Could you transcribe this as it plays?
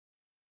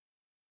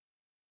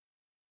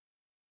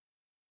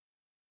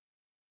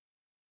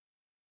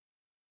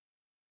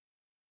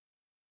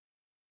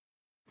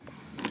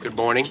Good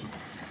morning.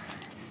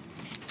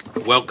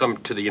 Welcome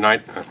to the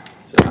United...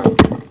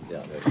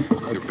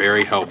 You're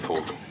very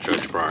helpful,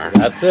 Judge Breyer.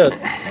 That's it.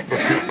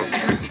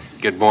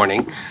 Good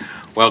morning.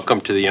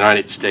 Welcome to the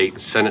United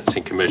States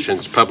Sentencing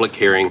Commission's public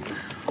hearing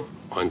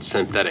on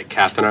synthetic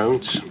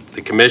cathinones.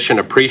 The Commission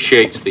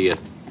appreciates the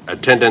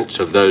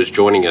attendance of those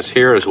joining us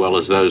here as well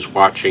as those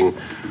watching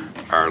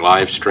our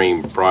live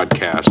stream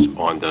broadcast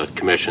on the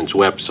Commission's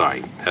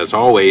website. As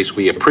always,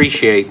 we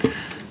appreciate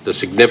the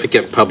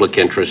significant public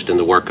interest in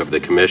the work of the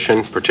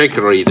Commission,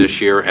 particularly this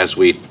year as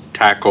we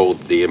tackle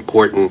the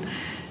important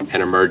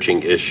and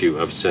emerging issue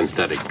of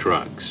synthetic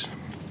drugs.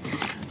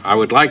 I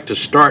would like to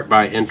start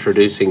by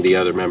introducing the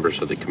other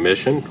members of the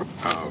Commission.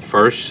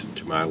 First,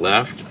 to my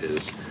left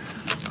is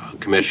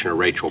Commissioner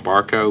Rachel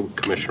Barco.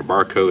 Commissioner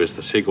Barco is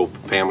the Siegel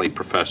Family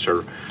Professor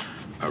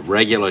of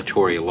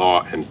Regulatory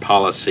Law and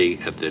Policy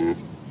at the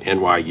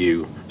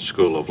NYU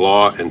School of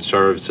Law and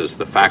serves as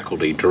the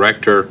Faculty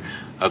Director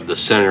of the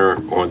Center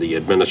on the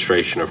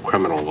Administration of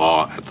Criminal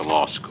Law at the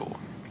Law School.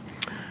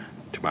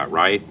 To my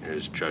right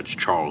is Judge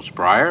Charles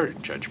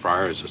Breyer. Judge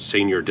Breyer is a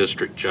Senior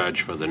District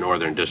Judge for the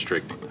Northern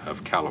District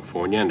of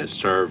California and has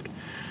served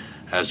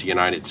as a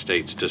United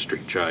States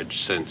District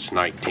Judge since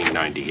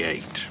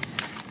 1998.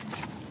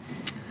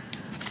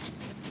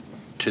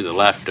 To the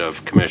left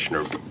of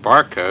Commissioner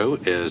Barco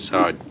is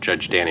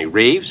Judge Danny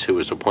Reeves, who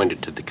was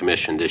appointed to the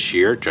Commission this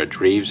year. Judge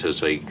Reeves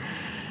is a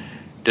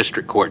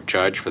District Court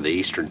Judge for the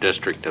Eastern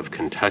District of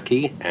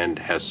Kentucky and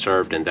has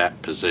served in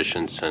that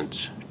position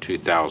since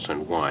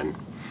 2001.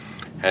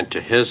 And to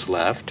his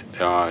left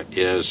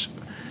is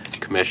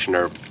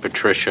Commissioner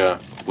Patricia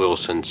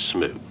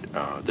Wilson-Smoot,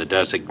 the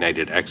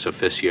designated ex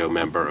officio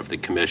member of the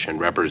Commission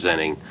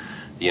representing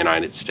the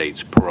United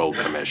States Parole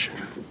Commission.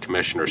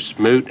 Commissioner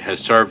Smoot has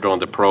served on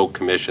the Parole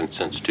Commission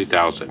since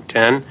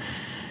 2010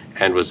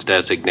 and was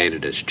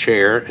designated as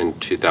chair in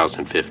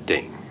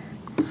 2015.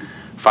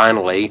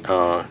 Finally,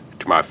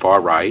 to my far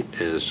right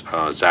is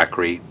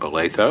Zachary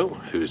Boletho,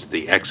 who's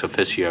the ex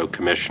officio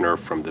commissioner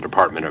from the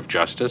Department of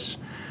Justice.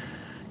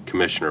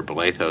 Commissioner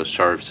Boletho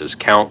serves as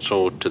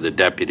counsel to the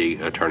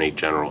Deputy Attorney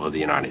General of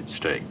the United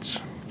States.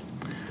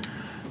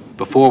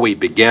 Before we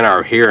begin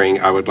our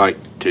hearing, I would like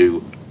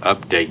to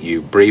update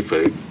you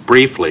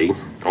briefly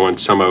on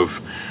some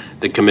of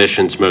the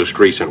Commission's most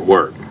recent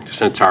work.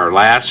 Since our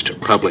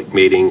last public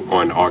meeting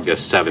on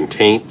August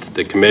 17th,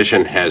 the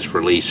Commission has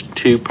released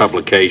two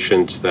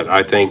publications that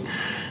I think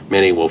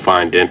many will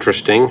find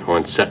interesting.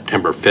 On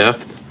September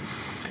 5th,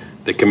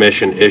 the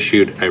Commission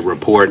issued a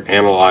report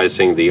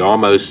analyzing the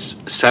almost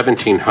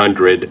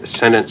 1,700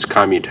 sentence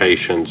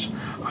commutations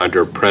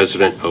under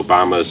President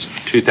Obama's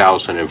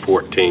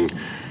 2014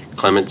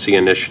 Clemency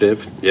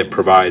Initiative. It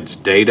provides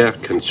data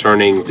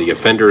concerning the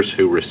offenders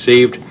who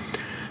received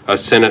a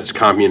sentence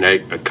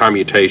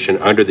commutation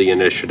under the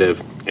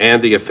initiative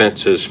and the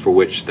offenses for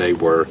which they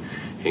were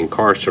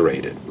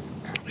incarcerated.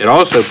 It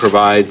also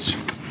provides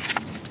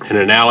an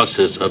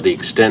analysis of the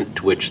extent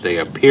to which they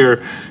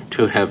appear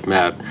to have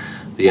met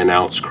the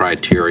announced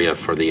criteria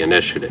for the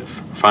initiative.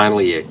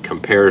 Finally, it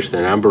compares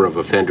the number of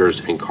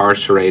offenders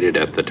incarcerated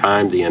at the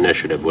time the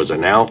initiative was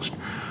announced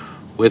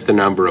with the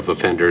number of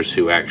offenders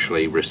who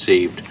actually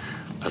received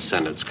a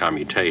sentence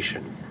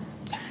commutation.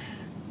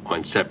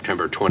 On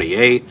September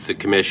 28th, the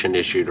Commission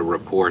issued a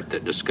report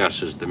that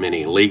discusses the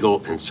many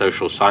legal and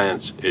social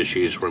science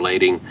issues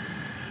relating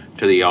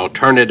to the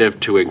alternative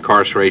to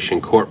incarceration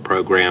court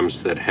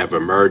programs that have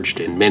emerged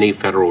in many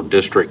federal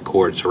district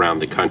courts around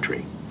the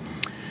country.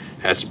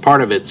 As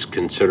part of its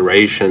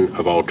consideration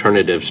of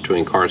alternatives to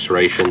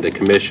incarceration, the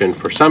Commission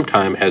for some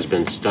time has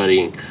been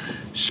studying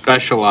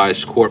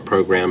specialized court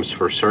programs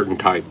for certain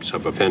types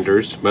of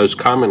offenders, most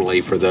commonly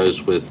for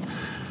those with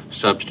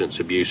substance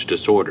abuse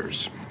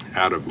disorders.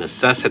 Out of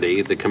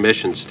necessity, the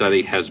Commission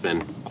study has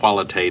been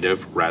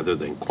qualitative rather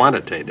than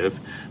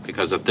quantitative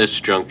because at this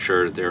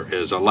juncture there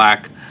is a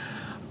lack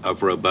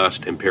of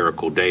robust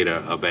empirical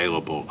data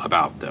available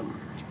about them.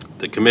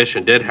 The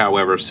Commission did,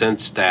 however,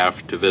 send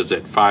staff to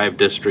visit 5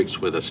 districts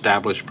with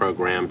established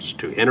programs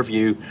to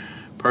interview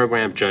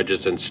program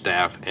judges and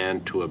staff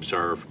and to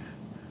observe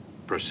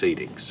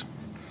proceedings.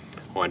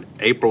 On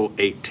April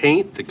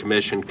 18th, the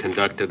Commission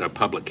conducted a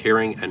public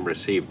hearing and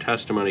received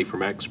testimony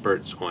from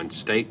experts on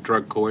state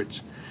drug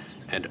courts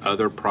and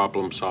other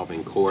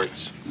problem-solving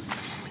courts,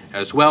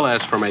 as well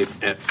as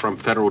from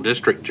federal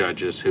district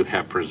judges who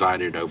have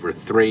presided over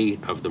 3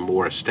 of the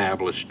more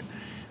established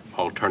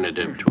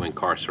alternative to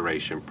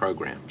incarceration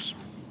programs.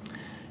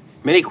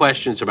 Many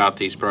questions about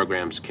these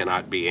programs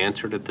cannot be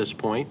answered at this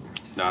point.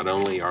 Not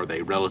only are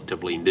they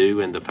relatively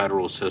new in the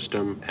federal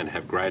system and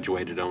have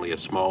graduated only a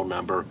small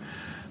number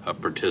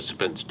of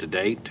participants to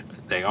date,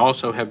 they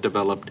also have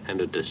developed in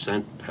a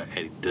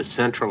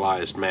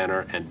decentralized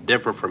manner and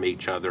differ from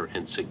each other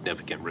in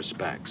significant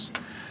respects.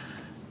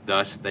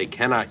 Thus, they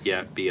cannot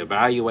yet be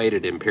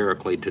evaluated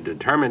empirically to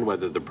determine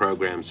whether the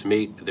programs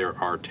meet their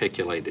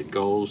articulated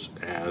goals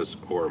as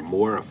or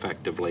more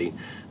effectively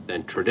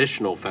than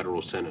traditional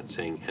federal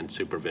sentencing and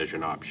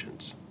supervision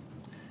options.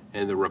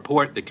 In the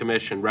report, the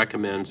Commission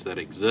recommends that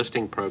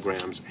existing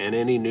programs and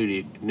any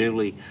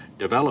newly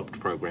developed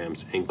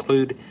programs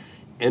include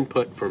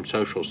input from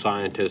social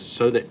scientists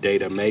so that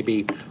data may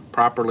be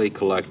properly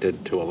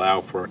collected to allow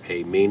for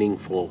a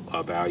meaningful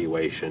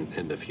evaluation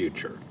in the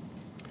future.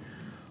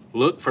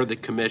 Look for the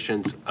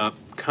Commission's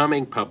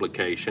upcoming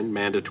publication,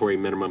 Mandatory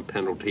Minimum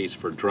Penalties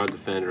for Drug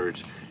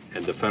Offenders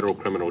and the Federal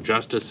Criminal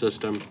Justice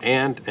System,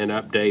 and an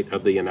update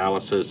of the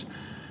analysis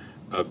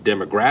of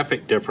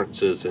demographic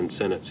differences in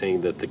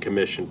sentencing that the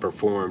Commission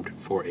performed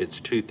for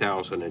its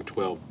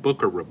 2012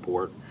 Booker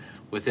Report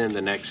within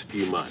the next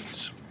few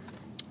months.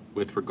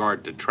 With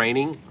regard to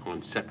training,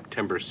 on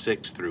September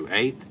 6th through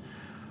 8th,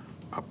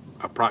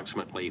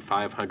 approximately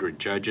 500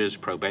 judges,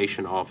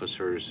 probation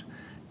officers,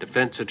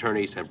 defense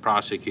attorneys, and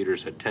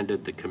prosecutors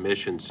attended the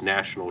Commission's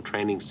National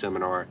Training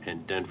Seminar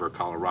in Denver,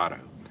 Colorado.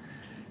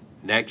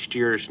 Next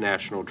year's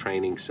National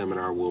Training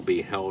Seminar will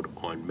be held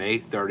on May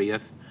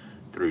 30th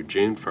through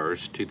June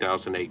 1st,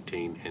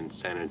 2018 in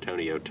San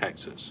Antonio,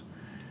 Texas.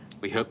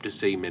 We hope to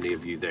see many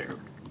of you there.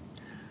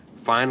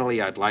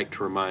 Finally, I'd like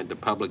to remind the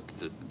public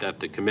that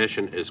the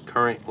Commission is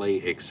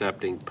currently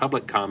accepting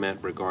public comment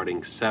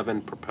regarding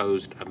 7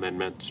 proposed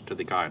amendments to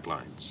the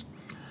guidelines.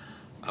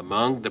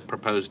 Among the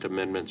proposed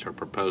amendments are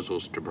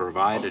proposals to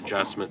provide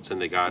adjustments in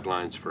the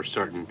guidelines for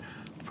certain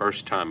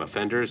first-time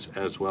offenders,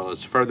 as well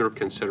as further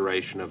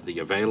consideration of the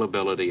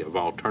availability of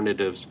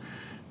alternatives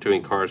to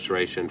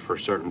incarceration for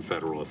certain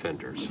federal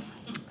offenders.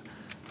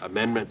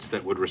 Amendments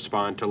that would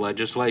respond to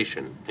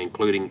legislation,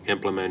 including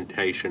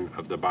implementation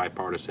of the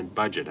Bipartisan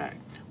Budget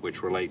Act,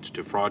 which relates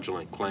to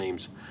fraudulent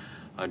claims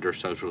under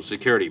Social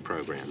Security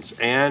programs,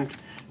 and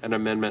an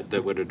amendment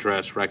that would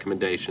address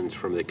recommendations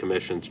from the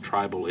Commission's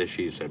Tribal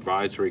Issues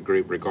Advisory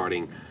Group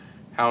regarding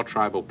how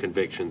tribal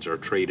convictions are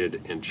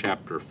treated in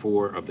Chapter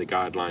 4 of the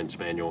Guidelines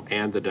Manual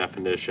and the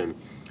definition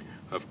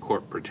of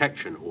court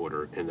protection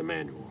order in the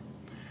manual.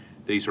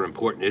 These are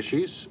important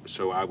issues,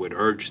 so I would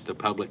urge the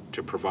public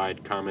to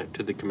provide comment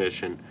to the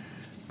Commission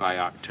by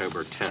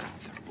October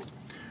 10th,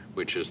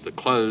 which is the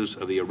close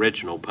of the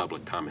original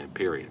public comment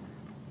period.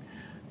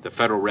 The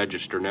Federal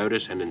Register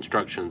notice and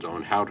instructions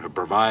on how to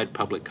provide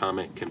public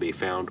comment can be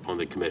found on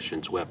the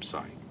Commission's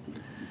website.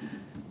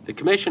 The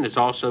Commission is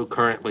also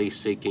currently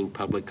seeking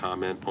public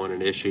comment on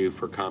an issue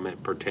for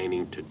comment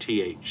pertaining to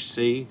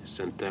THC,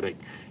 synthetic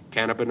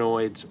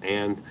cannabinoids,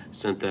 and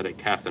synthetic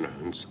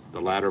cathinones,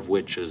 the latter of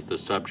which is the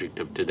subject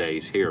of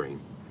today's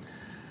hearing.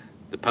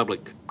 The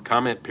public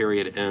comment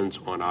period ends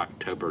on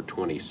October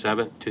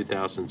 27,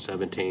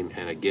 2017,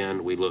 and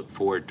again, we look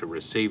forward to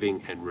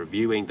receiving and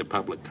reviewing the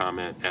public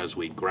comment as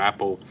we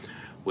grapple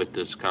with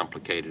this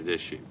complicated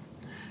issue.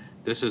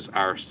 This is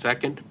our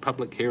second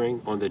public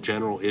hearing on the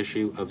general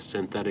issue of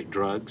synthetic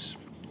drugs.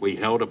 We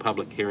held a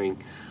public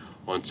hearing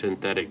on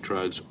synthetic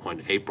drugs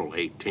on April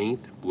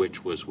 18th,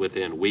 which was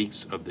within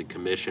weeks of the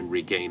Commission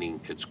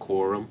regaining its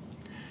quorum.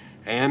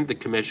 And the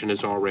Commission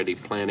is already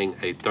planning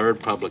a third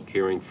public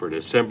hearing for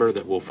December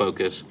that will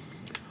focus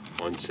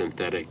on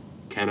synthetic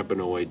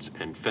cannabinoids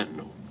and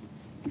fentanyl.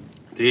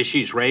 The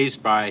issues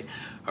raised by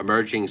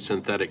emerging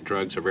synthetic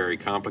drugs are very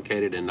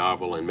complicated and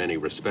novel in many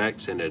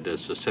respects, and it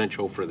is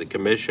essential for the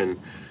Commission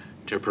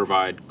to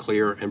provide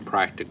clear and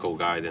practical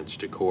guidance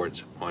to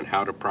courts on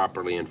how to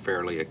properly and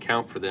fairly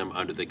account for them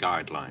under the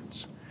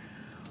guidelines.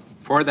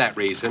 For that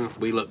reason,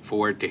 we look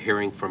forward to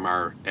hearing from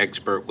our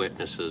expert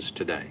witnesses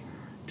today.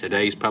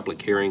 Today's public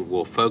hearing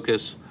will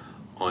focus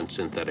on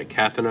synthetic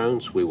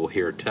cathinones. We will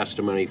hear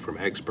testimony from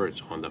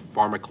experts on the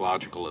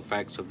pharmacological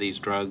effects of these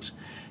drugs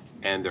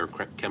and their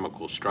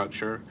chemical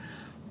structure,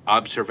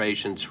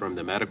 observations from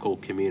the medical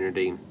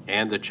community,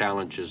 and the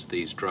challenges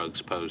these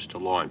drugs pose to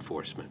law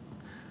enforcement.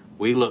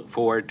 We look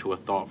forward to a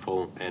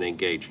thoughtful and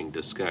engaging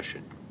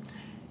discussion.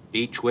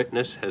 Each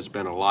witness has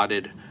been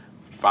allotted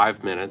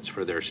 5 minutes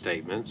for their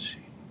statements.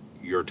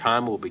 Your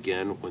time will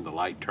begin when the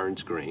light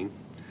turns green.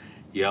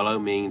 Yellow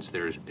means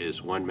there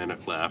is 1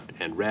 minute left,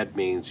 and red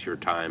means your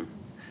time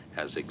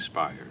has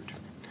expired.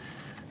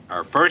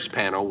 Our first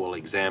panel will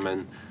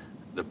examine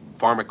the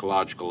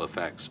pharmacological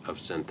effects of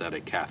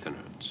synthetic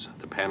cathinones.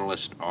 The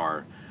panelists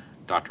are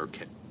Dr.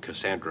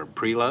 Cassandra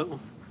Prelow,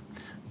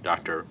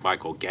 Dr.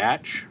 Michael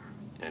Gatch,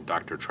 and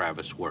Dr.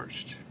 Travis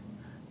Wurst.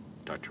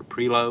 Dr.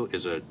 Prelow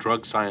is a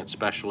drug science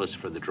specialist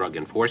for the Drug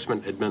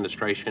Enforcement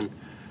Administration.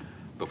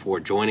 Before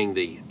joining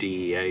the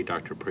DEA,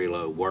 Dr.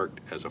 Prelow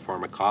worked as a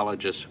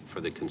pharmacologist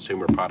for the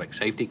Consumer Product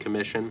Safety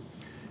Commission.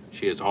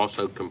 She has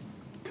also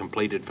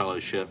completed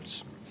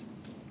fellowships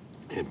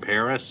in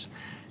Paris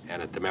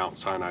and at the Mount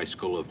Sinai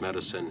School of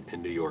Medicine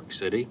in New York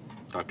City.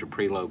 Dr.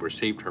 Prelow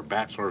received her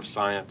Bachelor of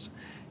Science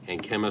in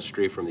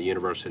Chemistry from the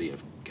University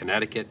of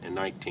Connecticut in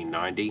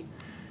 1990.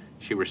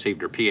 She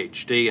received her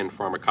PhD in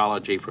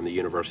Pharmacology from the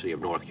University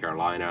of North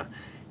Carolina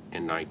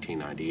in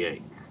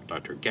 1998.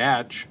 Dr.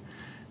 Gatch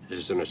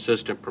is an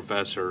assistant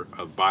professor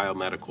of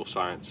biomedical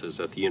sciences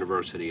at the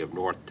University of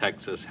North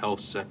Texas Health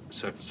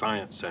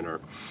Science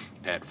Center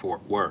at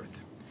Fort Worth.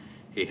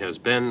 He has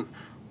been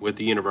with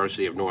the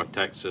University of North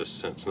Texas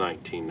since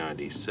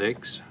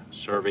 1996,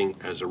 serving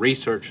as a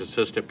research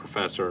assistant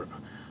professor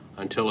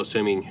until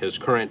assuming his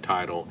current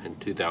title in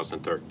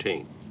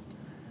 2013.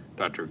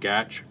 Dr.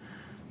 Gatch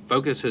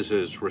focuses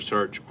his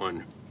research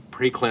on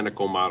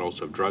preclinical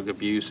models of drug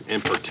abuse, in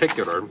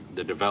particular,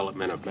 the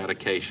development of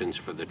medications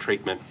for the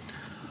treatment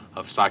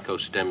of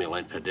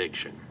psychostimulant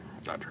addiction.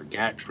 Dr.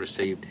 Gatch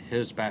received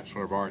his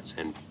Bachelor of Arts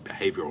in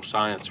Behavioral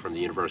Science from the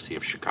University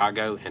of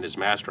Chicago and his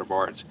Master of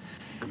Arts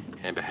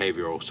in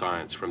Behavioral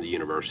Science from the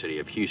University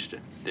of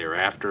Houston.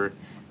 Thereafter,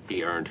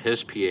 he earned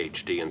his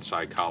PhD in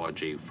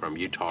Psychology from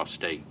Utah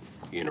State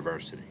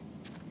University.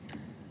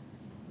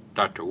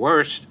 Dr.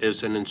 Wurst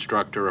is an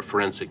instructor of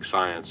forensic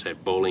science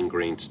at Bowling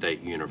Green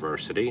State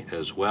University,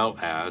 as well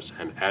as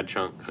an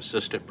adjunct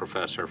assistant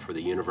professor for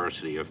the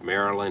University of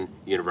Maryland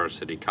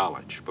University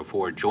College.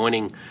 Before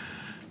joining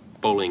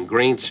Bowling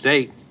Green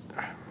State,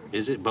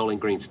 is it Bowling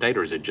Green State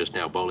or is it just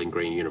now Bowling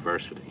Green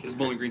University? It's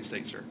Bowling Green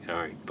State, sir. All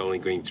right,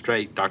 Bowling Green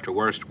State. Dr.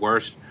 Wurst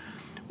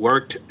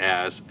worked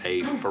as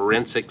a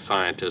forensic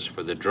scientist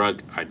for the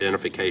Drug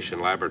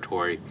Identification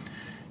Laboratory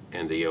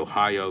and the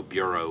Ohio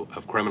Bureau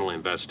of Criminal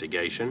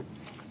Investigation.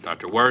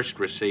 Dr. Wurst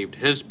received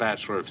his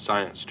Bachelor of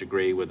Science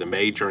degree with a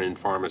major in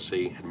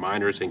pharmacy and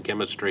minors in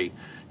chemistry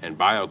and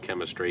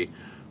biochemistry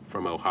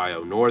from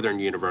Ohio Northern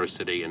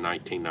University in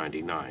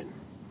 1999.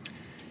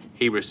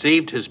 He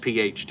received his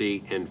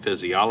PhD in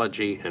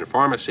physiology and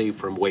pharmacy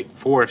from Wake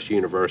Forest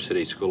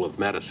University School of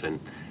Medicine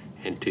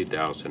in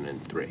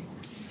 2003.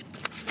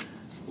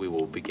 We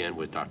will begin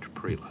with Dr.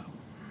 Prelow.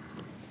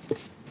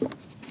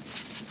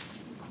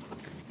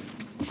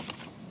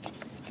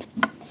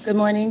 Good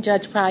morning,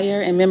 Judge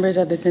Pryor and members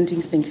of the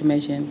Sentencing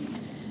Commission.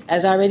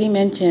 As already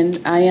mentioned,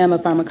 I am a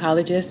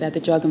pharmacologist at the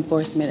Drug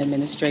Enforcement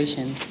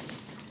Administration.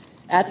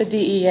 At the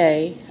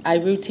DEA, I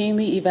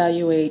routinely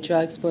evaluate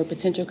drugs for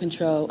potential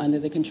control under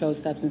the Controlled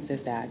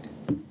Substances Act.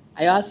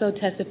 I also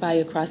testify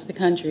across the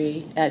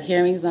country at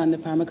hearings on the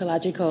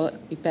pharmacological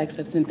effects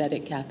of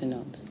synthetic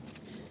cathinones.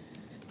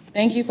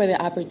 Thank you for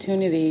the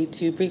opportunity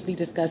to briefly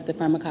discuss the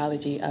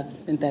pharmacology of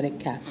synthetic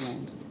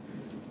cathinones.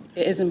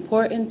 It is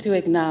important to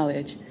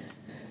acknowledge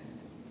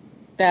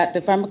that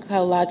the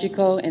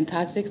pharmacological and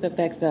toxic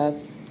effects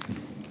of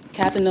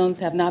cathinones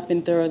have not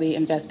been thoroughly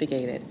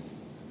investigated.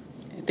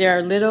 There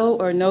are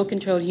little or no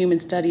controlled human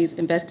studies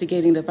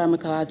investigating the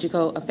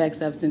pharmacological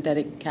effects of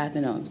synthetic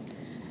cathinones.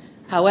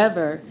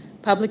 However,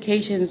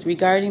 publications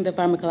regarding the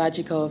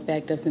pharmacological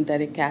effect of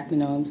synthetic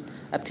cathinones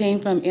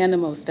obtained from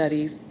animal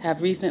studies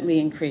have recently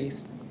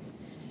increased.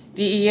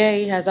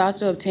 DEA has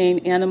also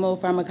obtained animal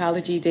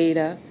pharmacology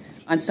data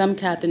on some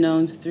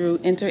cathinones through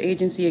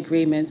interagency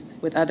agreements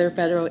with other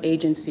federal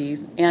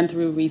agencies and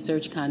through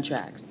research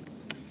contracts.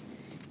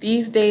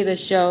 These data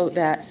show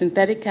that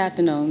synthetic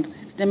cathinones,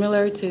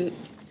 similar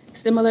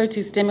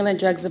to stimulant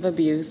drugs of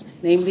abuse,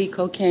 namely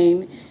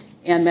cocaine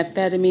and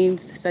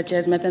methamphetamines such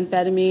as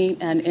methamphetamine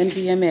and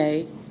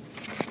MDMA,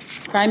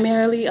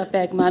 primarily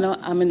affect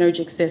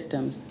monoaminergic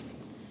systems.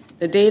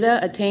 The data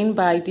attained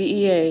by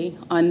DEA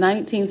on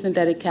 19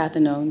 synthetic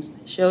cathinones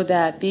show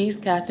that these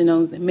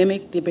cathinones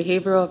mimic the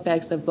behavioral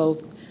effects of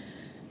both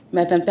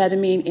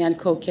methamphetamine and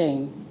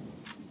cocaine.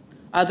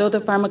 Although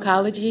the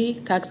pharmacology,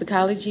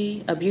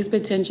 toxicology, abuse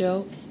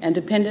potential, and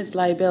dependence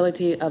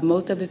liability of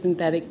most of the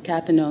synthetic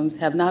cathinones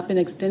have not been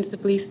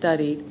extensively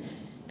studied,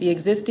 the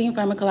existing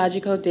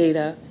pharmacological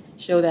data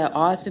show that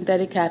all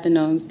synthetic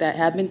cathinones that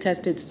have been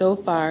tested so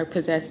far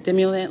possess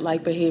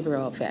stimulant-like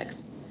behavioral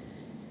effects.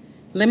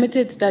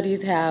 Limited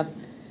studies have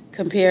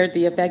compared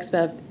the effects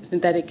of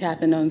synthetic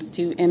cathinones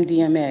to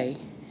MDMA.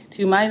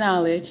 To my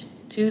knowledge,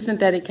 two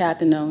synthetic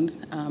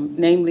cathinones,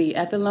 namely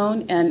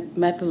ethylone and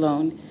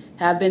methylone,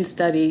 have been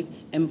studied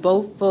and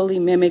both fully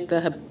mimic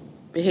the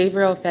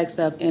behavioral effects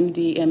of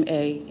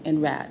MDMA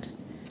in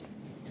rats.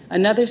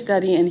 Another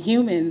study in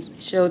humans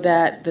showed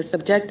that the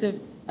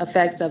subjective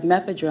effects of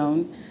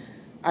methadone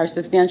are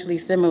substantially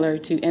similar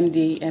to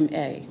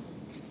MDMA.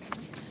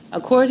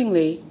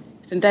 Accordingly,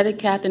 synthetic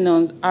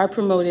cathinones are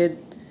promoted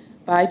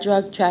by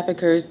drug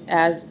traffickers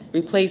as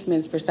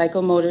replacements for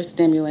psychomotor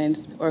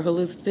stimulants or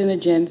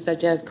hallucinogens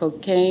such as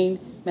cocaine,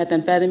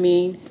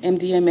 methamphetamine,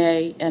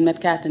 MDMA, and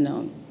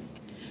methcathinone.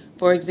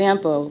 For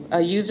example,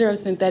 a user of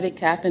synthetic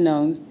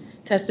cathinones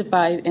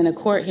testified in a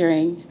court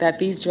hearing that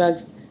these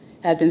drugs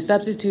had been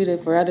substituted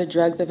for other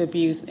drugs of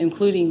abuse,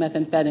 including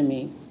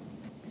methamphetamine.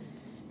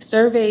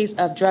 Surveys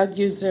of drug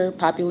user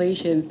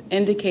populations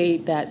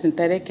indicate that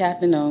synthetic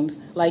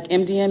cathinones, like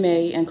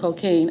MDMA and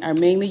cocaine, are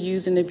mainly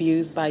used and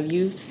abused by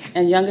youths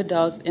and young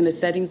adults in the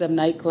settings of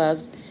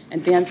nightclubs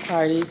and dance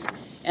parties,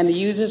 and the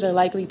users are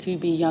likely to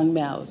be young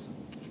males.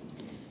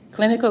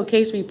 Clinical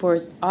case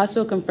reports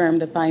also confirm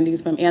the findings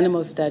from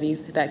animal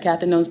studies that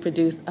cathinones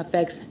produce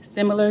effects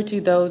similar to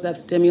those of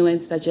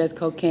stimulants such as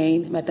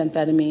cocaine,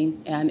 methamphetamine,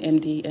 and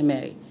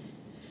MDMA.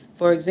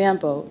 For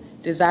example,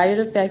 desired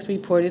effects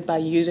reported by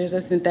users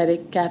of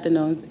synthetic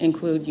cathinones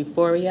include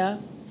euphoria,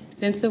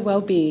 sense of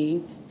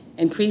well-being,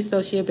 increased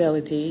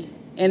sociability,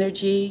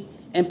 energy,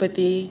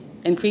 empathy,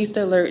 increased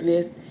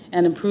alertness,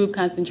 and improved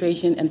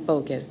concentration and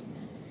focus.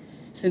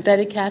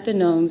 synthetic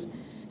cathinones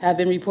have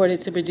been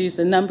reported to produce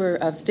a number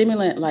of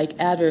stimulant-like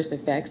adverse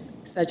effects,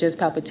 such as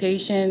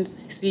palpitations,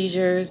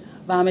 seizures,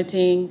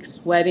 vomiting,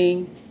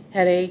 sweating,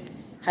 headache,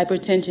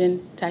 hypertension,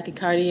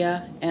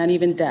 tachycardia, and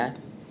even death.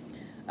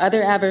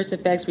 Other adverse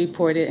effects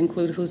reported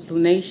include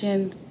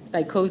hallucinations,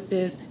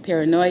 psychosis,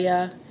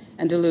 paranoia,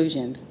 and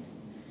delusions.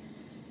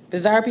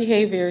 Bizarre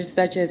behaviors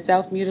such as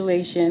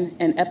self-mutilation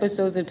and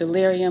episodes of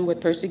delirium with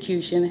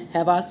persecution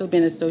have also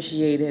been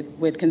associated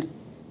with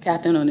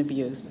cathinone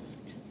abuse.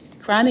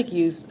 Chronic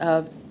use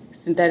of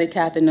synthetic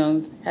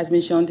cathinones has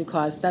been shown to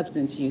cause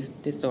substance use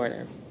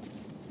disorder.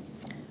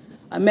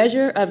 A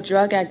measure of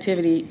drug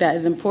activity that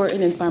is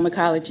important in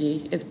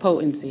pharmacology is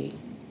potency.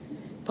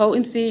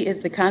 Potency is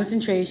the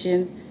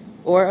concentration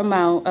or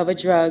amount of a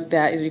drug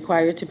that is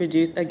required to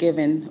produce a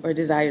given or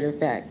desired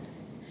effect.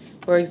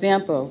 For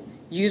example,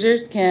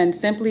 users can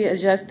simply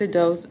adjust the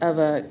dose of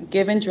a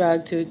given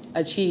drug to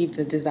achieve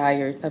the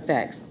desired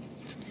effects.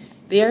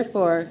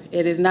 Therefore,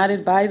 it is not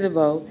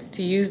advisable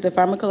to use the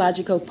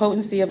pharmacological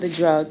potency of the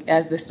drug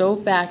as the sole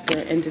factor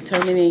in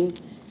determining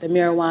the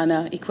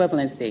marijuana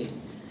equivalency.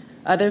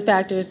 Other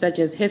factors such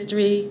as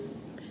history,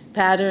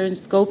 pattern,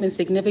 scope, and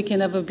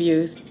significance of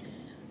abuse,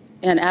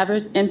 and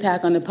adverse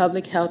impact on the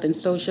public health and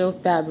social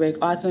fabric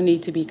also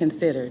need to be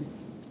considered.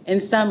 In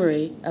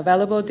summary,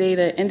 available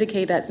data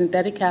indicate that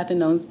synthetic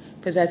cathinones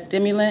possess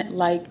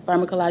stimulant-like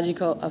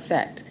pharmacological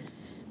effect.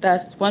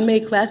 Thus, one may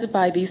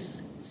classify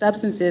these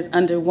substances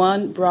under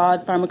one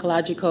broad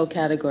pharmacological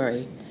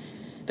category.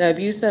 The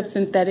abuse of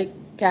synthetic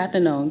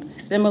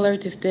cathinones, similar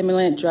to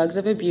stimulant drugs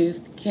of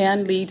abuse,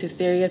 can lead to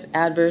serious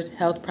adverse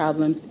health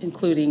problems,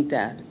 including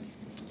death.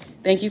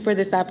 Thank you for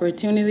this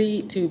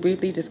opportunity to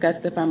briefly discuss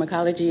the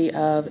pharmacology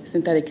of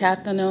synthetic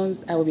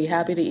cathinones. I will be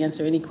happy to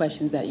answer any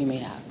questions that you may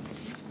have.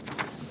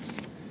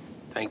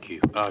 Thank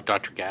you.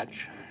 Dr.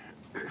 Gatch.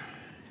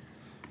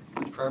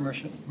 Prior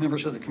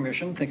members of the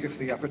Commission, thank you for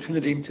the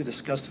opportunity to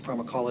discuss the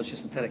pharmacology of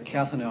synthetic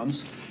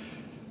cathinones.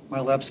 My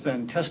lab's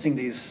been testing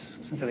these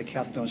synthetic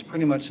cathinones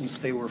pretty much since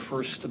they were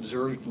first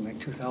observed in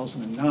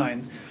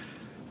 2009.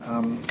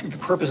 The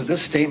purpose of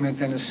this statement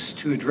then is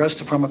to address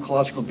the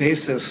pharmacological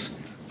basis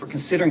for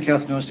considering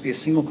cathinones to be a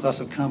single class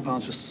of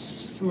compounds with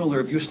similar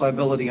abuse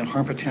liability and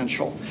harm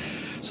potential.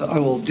 So I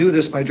will do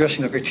this by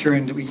addressing the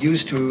criterion that we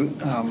use to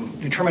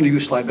determine the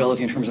use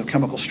liability in terms of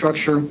chemical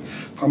structure,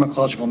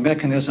 pharmacological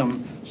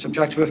mechanism,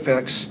 subjective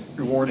effects,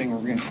 rewarding or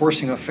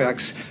reinforcing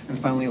effects, and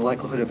finally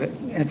likelihood of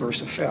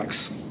adverse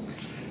effects.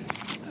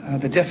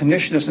 The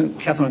definition of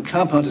cathinone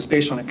compounds is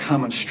based on a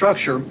common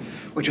structure,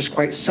 which is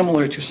quite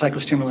similar to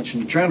psychostimulants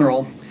in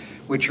general,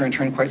 which are in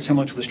turn quite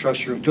similar to the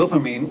structure of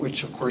dopamine,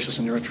 which of course is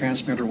a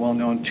neurotransmitter well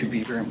known to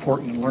be very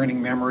important in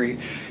learning, memory,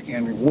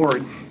 and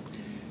reward.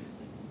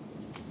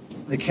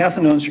 The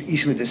cathinones are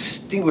easily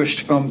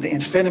distinguished from the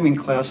amphetamine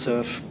class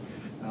of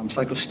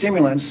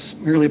psychostimulants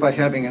merely by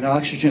having an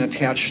oxygen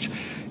attached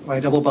by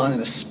a double bond in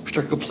a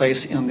particular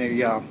place in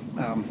the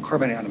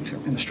carbon atom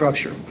in the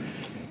structure.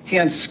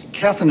 Hence,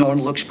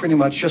 cathinone looks pretty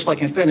much just like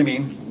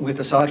amphetamine with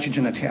this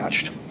oxygen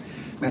attached.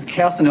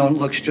 Methcathinone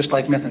looks just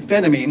like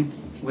methamphetamine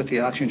with the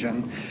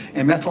oxygen,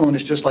 and methylone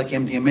is just like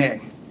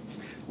MDMA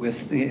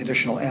with the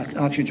additional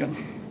oxygen.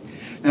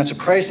 Now,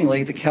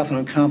 surprisingly, the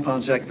cathinone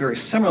compounds act very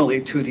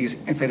similarly to these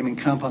amphetamine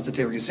compounds that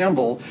they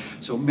resemble.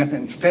 So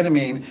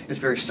methamphetamine is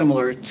very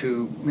similar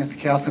to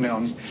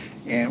methcathinone,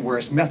 and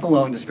whereas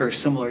methylone is very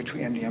similar to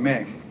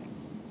MDMA.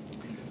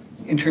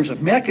 In terms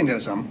of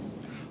mechanism,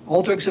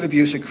 all drugs of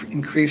abuse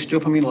increase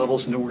dopamine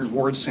levels in the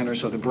reward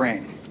centers of the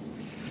brain.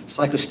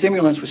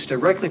 Psychostimulants, which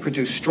directly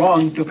produce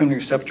strong dopamine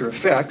receptor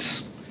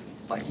effects,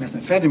 like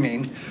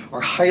methamphetamine, are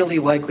highly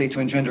likely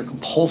to engender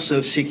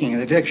compulsive seeking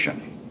and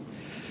addiction.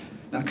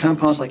 Now,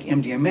 compounds like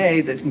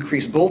MDMA that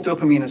increase both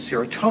dopamine and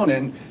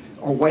serotonin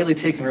are widely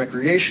taken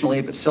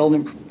recreationally, but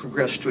seldom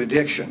progress to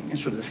addiction. And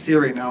sort of the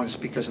theory now is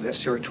because of that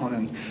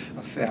serotonin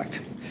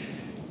effect.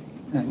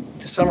 And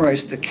to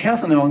summarize, the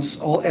cathinones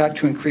all act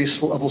to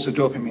increase levels of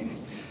dopamine.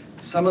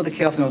 Some of the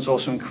cathinones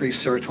also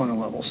increase serotonin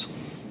levels.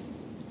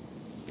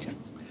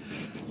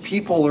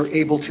 People are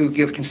able to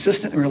give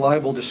consistent and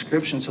reliable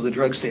descriptions of the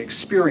drugs they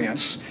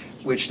experience,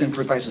 which then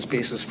provides this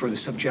basis for the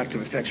subjective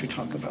effects we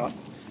talk about.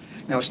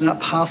 Now, it's not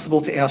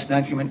possible to ask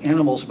non-human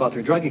animals about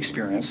their drug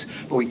experience,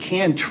 but we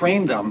can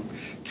train them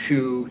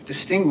to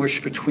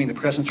distinguish between the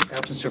presence or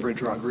absence of a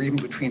drug, or even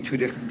between two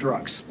different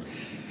drugs.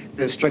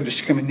 This drug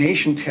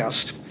discrimination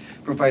test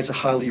provides a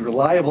highly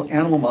reliable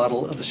animal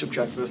model of the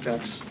subjective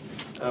effects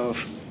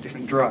of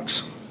different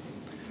drugs.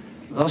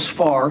 Thus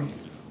far,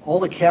 all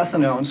the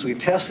cathinones we've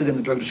tested in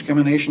the drug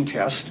discrimination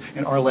test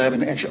in our lab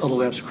and actually other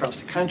labs across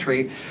the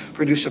country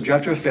produce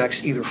subjective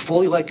effects either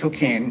fully like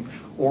cocaine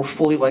or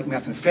fully like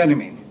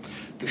methamphetamine.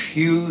 The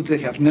few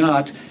that have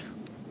not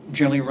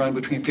generally run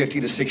between 50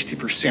 to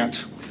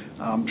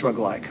 60%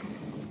 drug-like.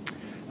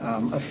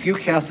 A few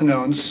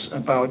cathinones,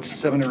 about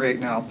 7 or 8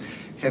 now,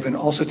 have been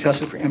also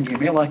tested for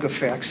MDMA-like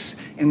effects,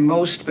 and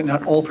most, but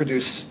not all,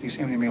 produce these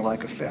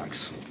MDMA-like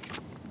effects.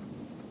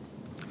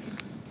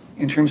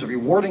 In terms of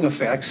rewarding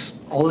effects,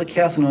 all of the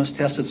cathinones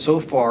tested so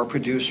far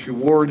produce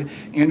reward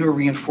and or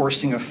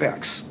reinforcing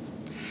effects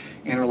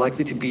and are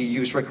likely to be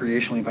used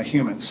recreationally by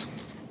humans.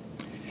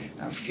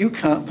 A few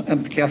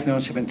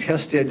cathinones have been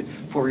tested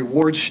for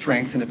reward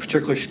strength in a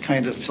particular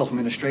kind of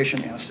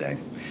self-administration assay.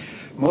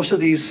 Most of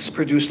these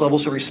produce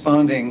levels of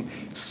responding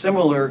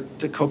similar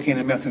to cocaine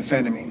and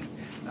methamphetamine.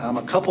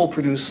 A couple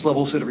produce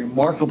levels that are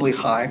remarkably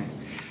high,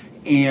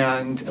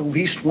 and at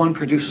least one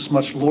produces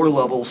much lower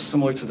levels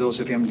similar to those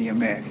of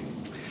MDMA.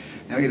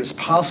 Now, it is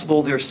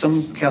possible there are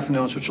some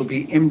cathinones which will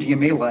be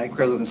MDMA-like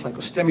rather than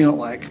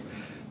psychostimulant-like,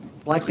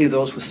 likely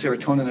those with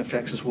serotonin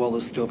effects as well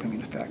as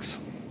dopamine effects.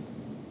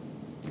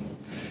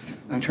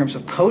 Now, in terms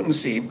of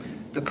potency,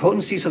 the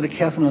potencies of the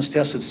cathinones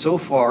tested so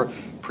far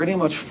pretty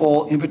much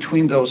fall in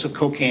between those of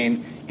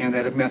cocaine and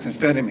that of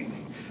methamphetamine.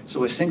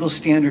 So a single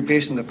standard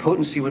based on the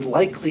potency would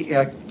likely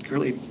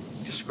accurately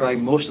describe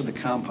most of the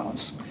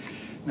compounds.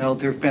 Now,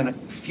 there have been a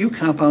few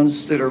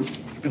compounds that are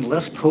been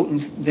less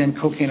potent than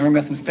cocaine or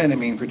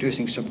methamphetamine,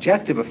 producing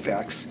subjective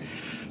effects.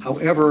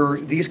 However,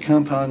 these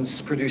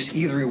compounds produce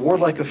either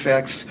reward-like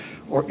effects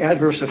or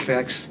adverse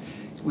effects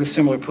with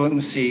similar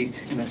potency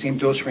in the same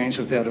dose range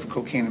of that of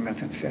cocaine and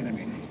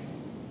methamphetamine.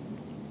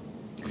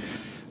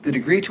 The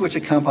degree to which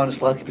a compound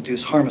is likely to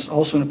produce harm is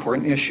also an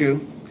important issue.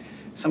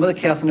 Some of the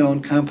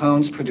cathinone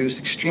compounds produce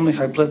extremely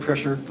high blood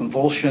pressure,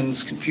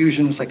 convulsions,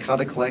 confusion,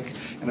 psychotic-like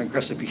and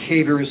aggressive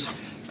behaviors.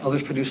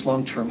 Others produce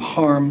long-term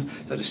harm,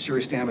 such as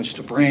serious damage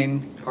to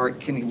brain, heart,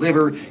 kidney,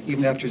 liver,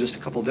 even after just a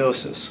couple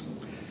doses.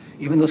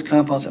 Even those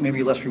compounds that may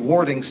be less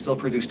rewarding still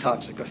produce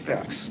toxic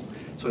effects.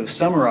 So to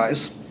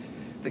summarize,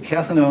 the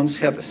cathinones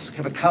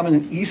have a common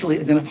and easily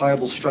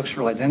identifiable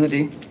structural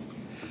identity.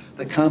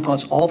 The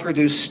compounds all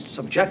produce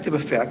subjective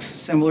effects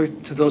similar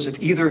to those of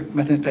either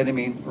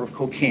methamphetamine or of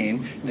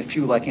cocaine, and a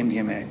few like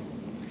MDMA.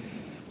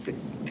 The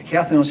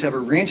cathinones have a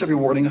range of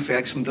rewarding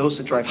effects from those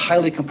that drive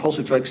highly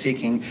compulsive drug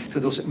seeking to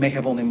those that may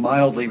have only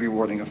mildly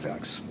rewarding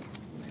effects.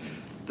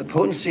 The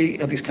potency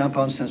of these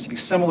compounds tends to be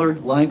similar,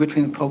 lying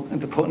between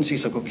the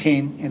potencies of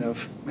cocaine and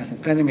of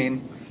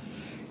methamphetamine,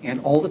 and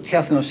all the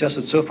cathinones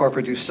tested so far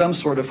produce some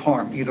sort of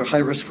harm, either high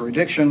risk for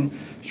addiction,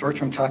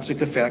 short-term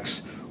toxic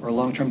effects, or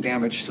long-term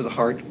damage to the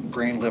heart,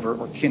 brain, liver,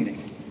 or kidney.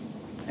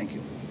 Thank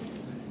you.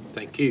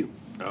 Thank you.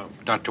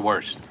 Dr.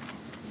 Worst.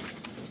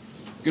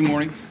 Good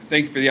morning.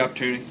 Thank you for the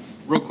opportunity.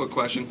 Real quick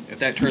question. If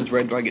that turns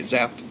red, do I get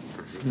zapped?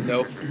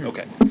 No?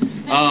 Okay.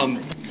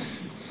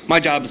 My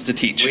job is to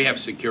teach. We have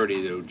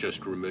security that will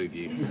just remove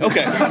you.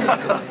 Okay.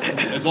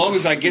 As long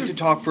as I get to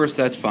talk first,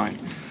 that's fine.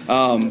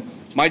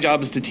 My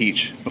job is to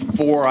teach.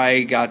 Before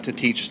I got to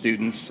teach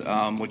students,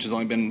 which has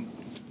only been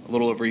a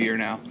little over a year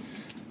now,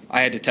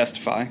 I had to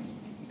testify.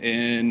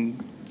 In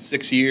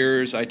 6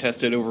 years, I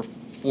tested over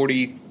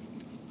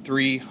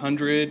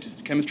 4,300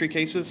 chemistry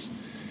cases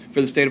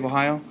for the state of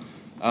Ohio.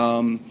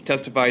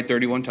 Testified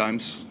 31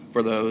 times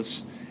for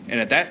those. And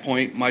at that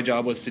point, my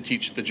job was to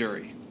teach the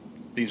jury.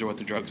 These are what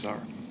the drugs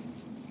are.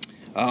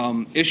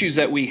 Issues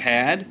that we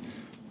had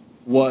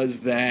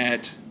was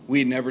that we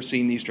had never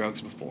seen these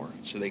drugs before.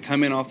 So they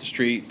come in off the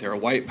street, they're a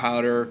white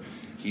powder,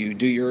 you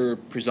do your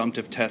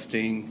presumptive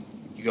testing,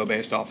 you go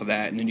based off of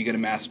that, and then you get a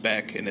mass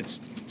spec, and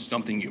it's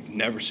something you've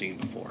never seen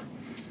before.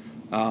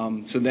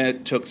 So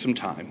that took some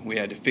time. We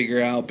had to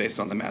figure out, based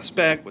on the mass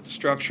spec, what the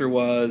structure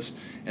was,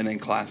 and then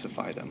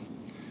classify them.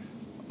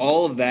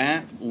 All of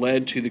that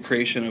led to the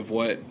creation of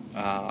what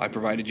I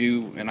provided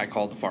you, and I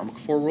called the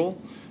Pharmacological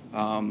rule.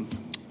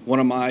 One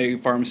of my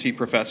pharmacy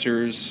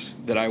professors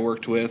that I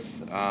worked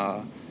with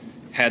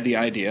had the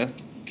idea,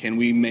 can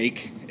we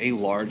make a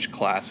large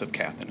class of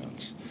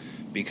cathinones?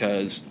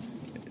 Because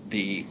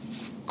the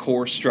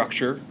core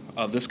structure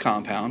of this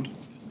compound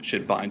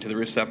should bind to the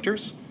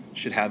receptors,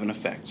 should have an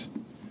effect.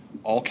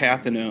 All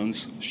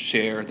cathinones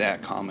share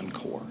that common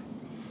core.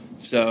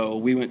 So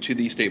we went to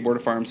the State Board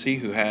of Pharmacy,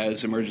 who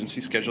has emergency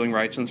scheduling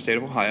rights in the state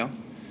of Ohio,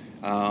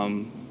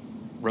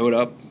 wrote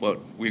up what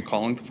we're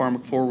calling the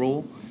Pharmacological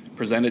rule,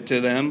 presented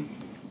to them,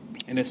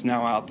 and it's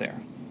now out there.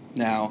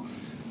 Now,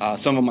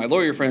 some of my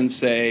lawyer friends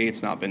say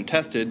it's not been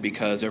tested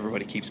because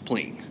everybody keeps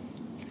pleading.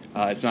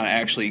 It's not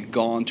actually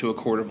gone to a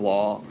court of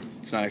law.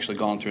 It's not actually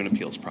gone through an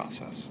appeals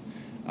process.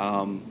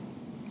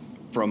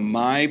 From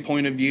my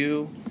point of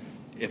view,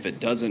 if it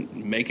doesn't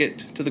make it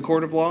to the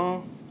court of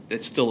law,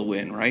 it's still a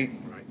win, right?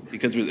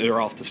 Because they're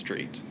off the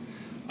street.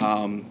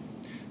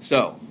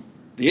 So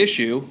the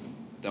issue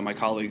that my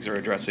colleagues are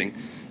addressing,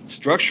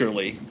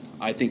 structurally,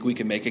 I think we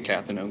can make a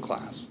cathinone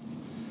class.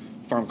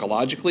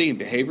 Pharmacologically and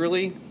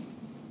behaviorally,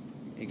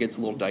 it gets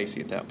a little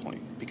dicey at that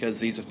point because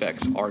these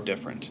effects are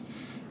different.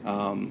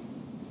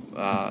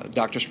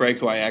 Dr. Sprague,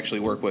 who I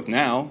actually work with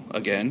now,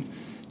 again,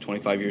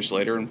 25 years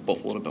later, and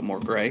both a little bit more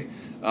gray,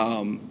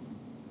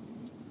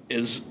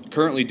 is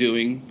currently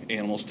doing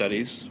animal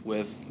studies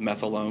with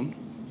methylone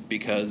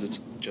because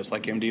it's just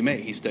like MDMA.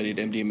 He studied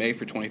MDMA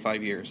for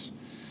 25 years,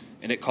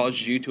 and it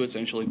causes you to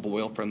essentially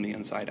boil from the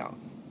inside out.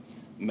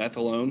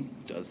 Methylone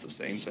does the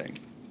same thing.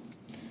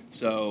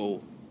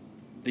 So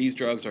these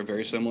drugs are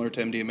very similar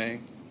to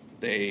MDMA.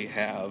 They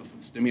have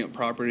stimulant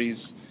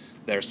properties.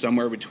 that are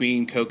somewhere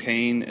between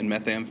cocaine and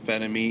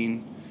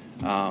methamphetamine.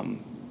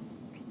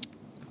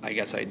 I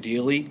guess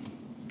ideally,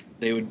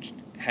 they would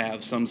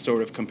have some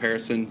sort of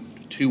comparison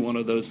to one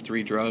of those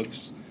three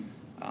drugs.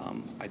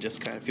 I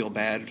just kind of feel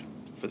bad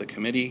for the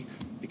committee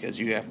because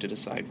you have to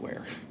decide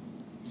where.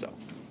 So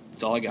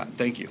that's all I got.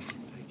 Thank you.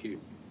 Thank you.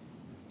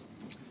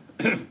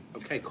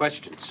 Okay,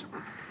 questions?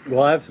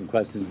 Well, I have some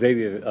questions,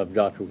 maybe of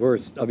Dr.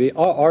 Wurst. I mean,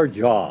 our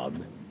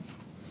job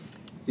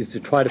is to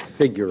try to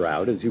figure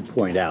out, as you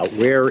point out,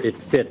 where it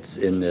fits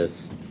in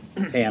this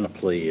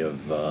panoply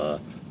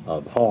of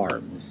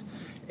harms.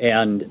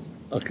 And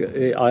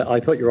I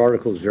thought your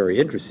article was very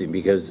interesting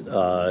because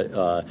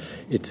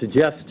it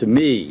suggests to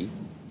me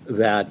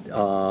that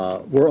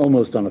we're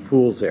almost on a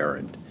fool's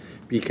errand,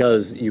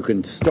 because you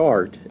can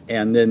start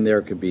and then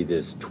there could be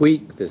this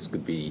tweak, this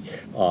could be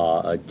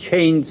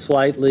changed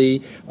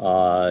slightly,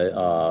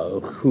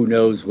 who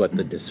knows what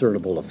the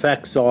discernible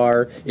effects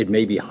are, it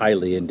may be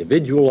highly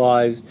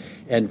individualized,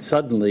 and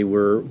suddenly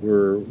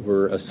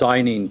we're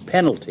assigning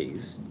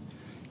penalties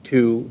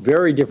to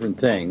very different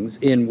things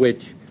in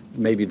which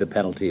maybe the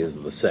penalty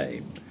is the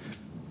same.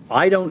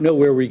 I don't know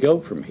where we go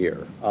from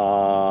here.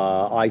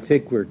 I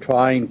think we're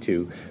trying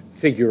to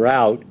figure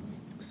out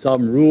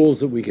some rules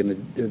that we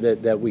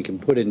can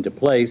put into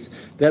place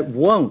that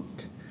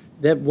won't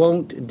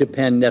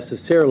depend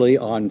necessarily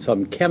on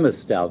some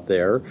chemist out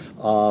there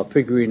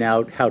figuring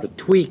out how to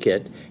tweak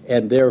it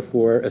and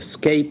therefore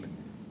escape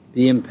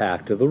the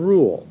impact of the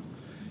rule.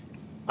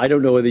 I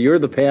don't know whether you're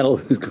the panel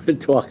who's going to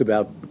talk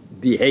about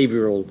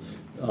behavioral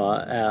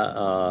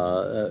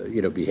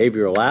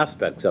behavioral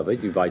aspects of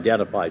it. You've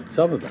identified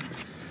some of them.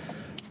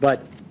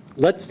 But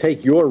let's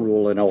take your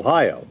rule in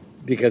Ohio,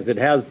 because it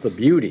has the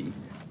beauty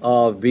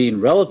of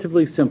being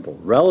relatively simple,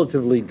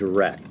 relatively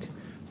direct.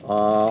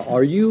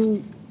 Are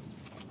you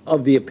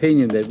of the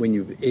opinion that when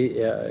you've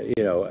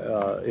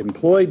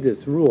employed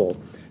this rule,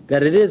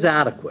 that it is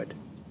adequate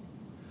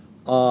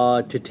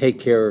to take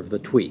care of the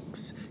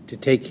tweaks, to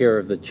take care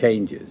of the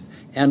changes,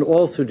 and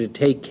also to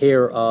take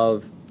care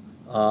of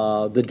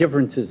the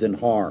differences in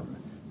harm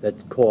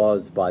that's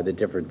caused by the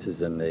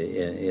differences in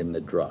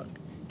the drug?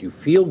 Do you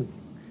feel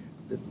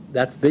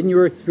that's been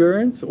your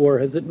experience, or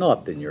has it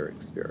not been your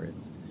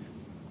experience?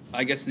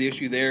 I guess the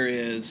issue there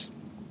is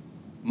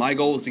my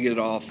goal is to get it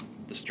off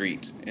the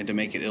street and to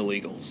make it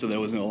illegal so that it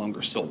was no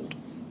longer sold.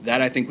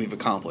 That I think we've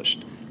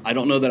accomplished. I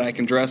don't know that I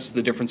can address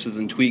the differences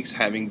in tweaks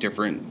having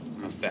different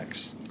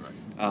effects.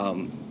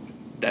 Right.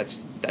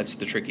 That's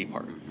the tricky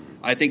part.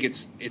 I think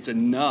it's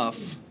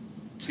enough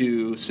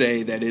to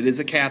say that it is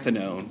a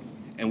cathinone,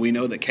 and we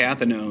know that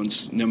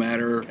cathinones, no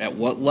matter at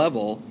what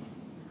level,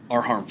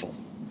 are harmful,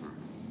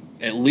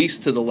 at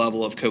least to the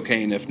level of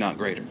cocaine, if not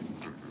greater.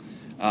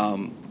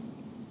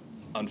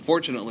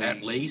 Unfortunately,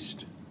 at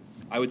least?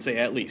 I would say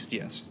at least,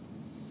 yes.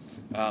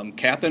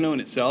 Cathinone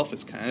itself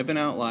is kind of an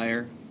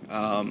outlier.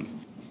 I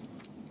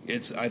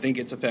think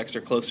its effects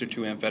are closer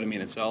to amphetamine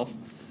itself,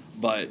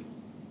 but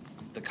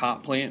the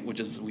cot plant, which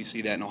is, we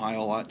see that in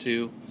Ohio a lot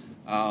too,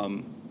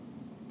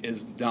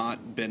 has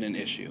not been an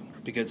issue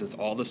because it's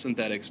all the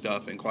synthetic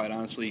stuff, and quite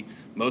honestly,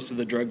 most of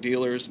the drug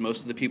dealers,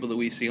 most of the people that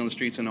we see on the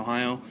streets in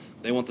Ohio,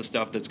 they want the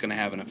stuff that's going to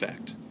have an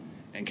effect.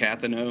 And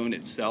cathinone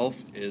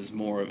itself is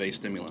more of a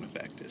stimulant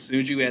effect. As soon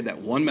as you add that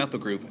one methyl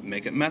group and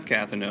make it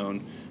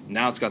methcathinone,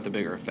 now it's got the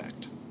bigger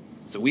effect.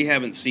 So we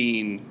haven't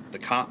seen the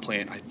cot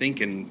plant, I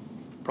think, in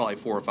probably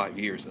 4 or 5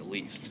 years at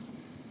least.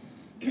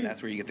 And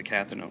that's where you get the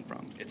cathinone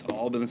from. It's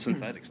all been the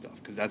synthetic stuff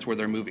because that's where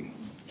they're moving.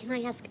 Can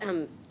I ask,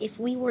 if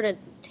we were to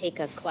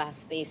take a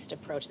class-based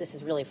approach, this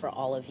is really for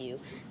all of you,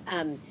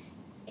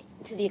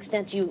 to the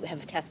extent you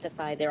have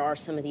testified, there are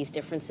some of these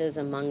differences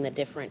among the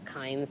different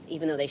kinds,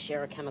 even though they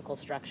share a chemical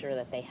structure,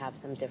 that they have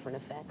some different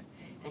effects.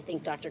 I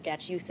think, Dr.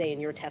 Gatch, you say in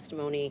your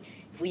testimony,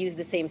 if we use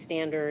the same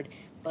standard,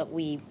 but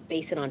we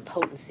base it on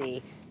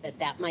potency,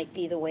 that might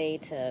be the way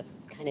to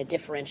kind of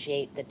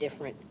differentiate the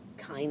different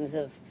kinds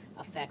of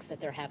effects that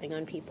they're having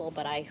on people.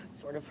 But I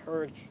sort of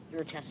heard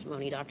your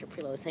testimony, Dr.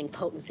 Prelo, saying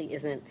potency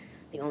isn't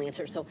the only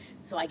answer. So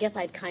I guess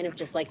I'd kind of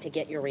just like to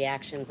get your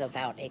reactions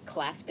about a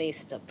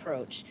class-based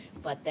approach,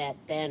 but that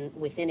then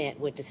within it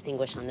would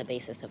distinguish on the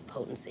basis of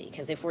potency.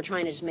 Because if we're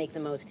trying to just make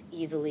the most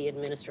easily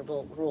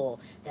administrable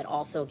rule that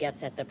also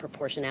gets at the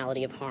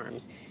proportionality of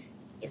harms,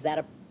 is that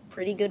a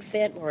pretty good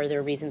fit, or are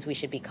there reasons we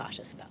should be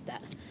cautious about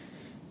that?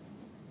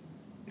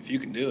 If you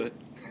can do it.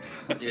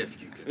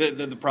 If you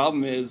can. The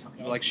problem is,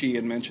 like she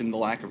had mentioned, the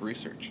lack of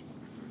research.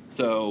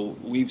 So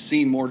we've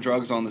seen more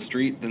drugs on the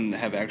street than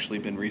have actually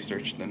been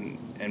researched,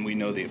 and we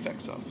know the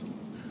effects of.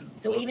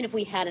 So even if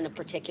we had in a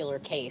particular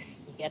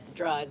case, you get the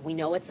drug, we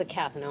know it's a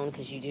cathinone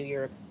because you do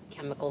your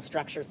chemical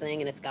structure thing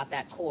and it's got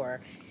that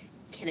core,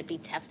 can it be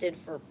tested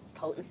for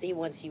potency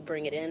once you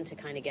bring it in to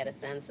kind of get a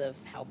sense of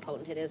how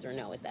potent it is, or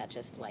no, is that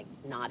just like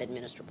not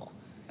administrable?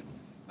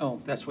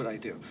 Oh, that's what I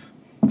do.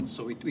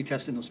 So we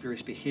test in those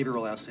various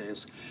behavioral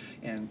assays,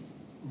 and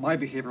my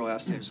behavioral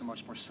assays are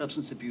much more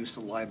substance abuse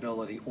and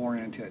liability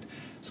oriented,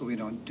 so we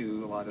don't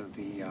do a lot of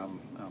the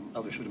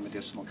other sort of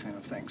medicinal kind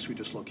of things. We're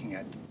just looking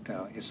at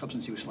its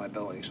substance use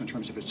liability, so in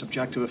terms of its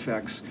subjective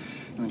effects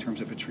and in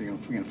terms of its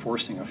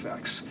reinforcing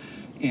effects.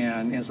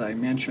 And as I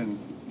mentioned,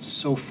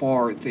 so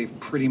far they've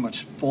pretty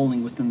much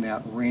fallen within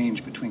that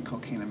range between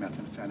cocaine and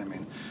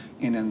methamphetamine.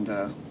 And in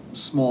the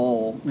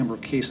small number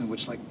of cases in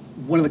which, like,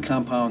 one of the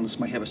compounds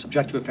might have a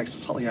subjective effect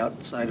slightly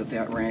outside of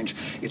that range,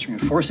 its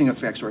reinforcing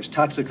effects or its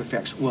toxic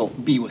effects will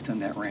be within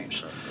that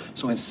range.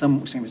 So in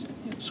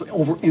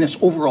in its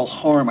overall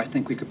harm, I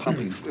think we could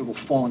probably, it will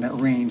fall in that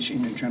range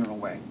in a general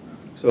way.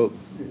 So,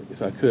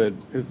 if I could,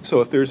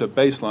 so if there's a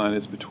baseline,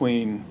 it's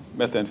between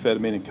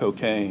methamphetamine and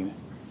cocaine,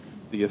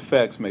 the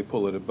effects may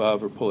pull it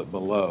above or pull it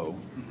below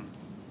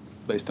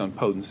based on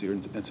potency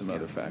and some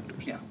other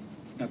factors. Yeah.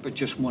 But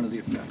just one of the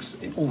effects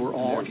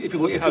overall. If you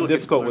look, How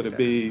difficult would it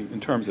be in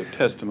terms of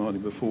testimony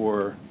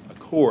before a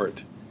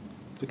court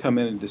to come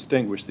in and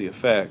distinguish the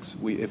effects?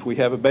 If we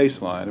have a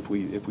baseline,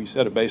 if we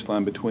set a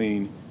baseline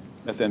between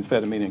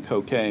methamphetamine and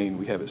cocaine,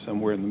 we have it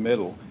somewhere in the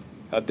middle.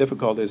 How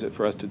difficult is it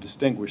for us to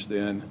distinguish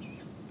then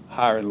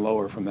higher and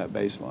lower from that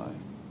baseline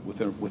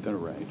within a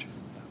range?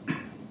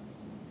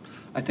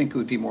 I think it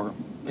would be more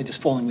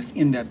just falling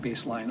within that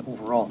baseline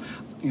overall.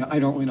 I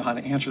don't really know how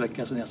to answer that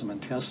because it hasn't been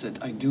tested.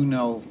 I do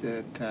know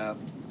that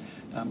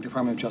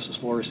Department of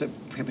Justice lawyers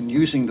have been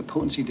using the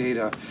potency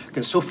data,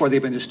 because so far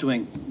they've been just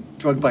doing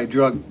drug by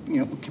drug,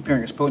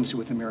 comparing its potency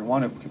with the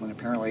marijuana equivalent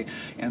apparently.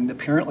 And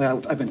apparently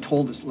I've been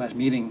told this last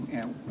meeting,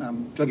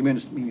 and drug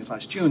amendments meeting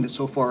last June, that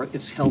so far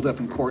it's held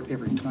up in court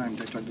every time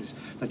that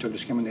drug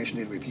discrimination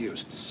data we've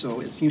used.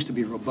 So it seems to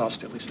be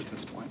robust, at least at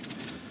this point.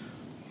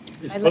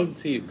 Is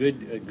potency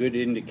a good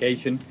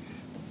indication?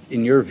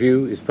 In your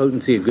view, is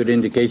potency a good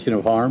indication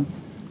of harm?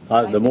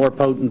 The more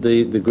potent,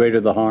 the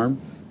greater the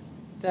harm?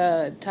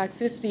 The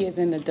toxicity is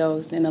in the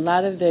dose, and a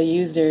lot of the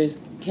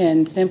users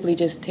can simply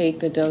just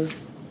take the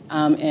dose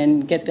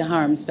and get the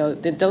harm. So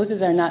the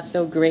doses are not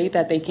so great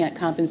that they can't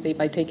compensate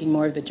by taking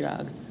more of the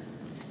drug.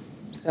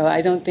 So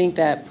I don't think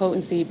that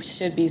potency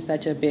should be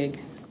such a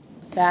big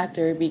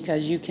factor,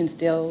 because you can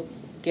still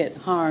get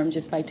harm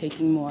just by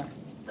taking more.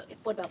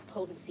 What about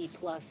potency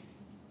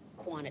plus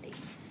quantity,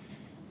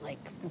 like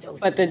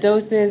doses? But the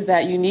doses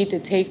that you need to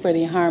take for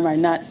the harm are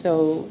not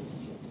so,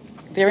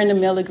 they're in the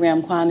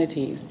milligram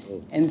quantities.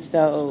 And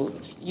so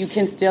you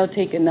can still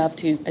take enough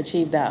to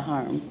achieve that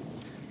harm.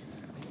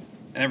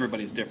 And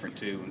everybody's different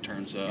too in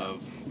terms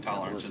of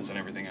tolerances and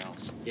everything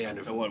else. Yeah.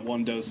 So what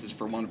one dose is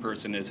for one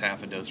person is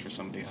half a dose for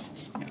somebody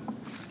else.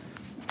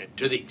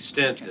 To the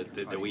extent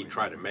that we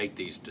try to make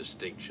these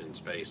distinctions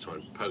based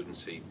on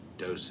potency,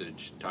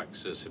 dosage,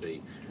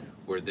 toxicity,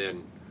 we're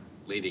then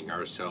leading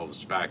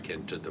ourselves back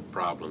into the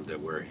problem that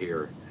we're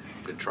here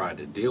to try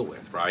to deal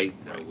with, right?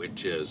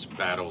 Which is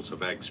battles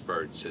of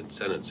experts in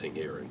sentencing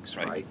hearings,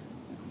 right?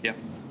 Yeah.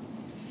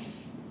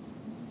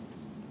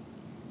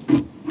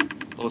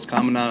 Lowest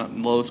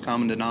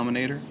common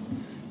denominator.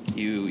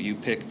 You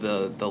pick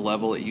the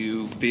level that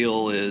you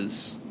feel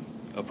is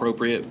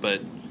appropriate,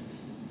 but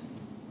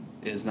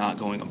is not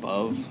going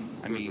above.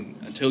 I mean,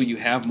 until you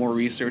have more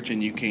research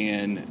and you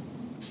can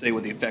say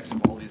what the effects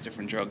of all these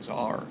different drugs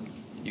are,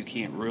 you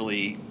can't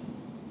really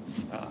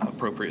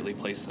appropriately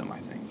place them, I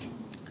think.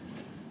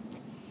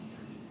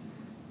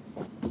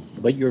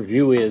 But your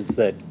view is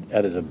that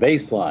as a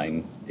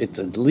baseline, it's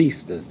at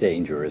least as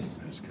dangerous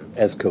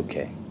as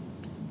cocaine.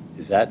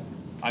 Is that?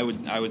 I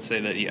would say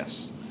that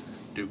yes.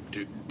 Do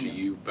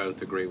you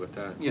both agree with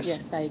that? Yes.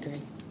 Yes, I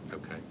agree.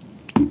 Okay.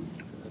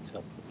 That's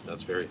helpful.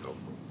 That's very helpful.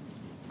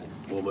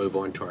 We'll move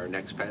on to our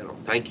next panel.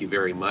 Thank you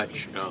very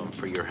much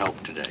for your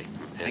help today.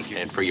 Thank you.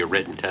 And for your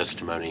written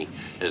testimony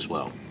as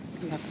well.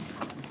 You're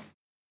welcome.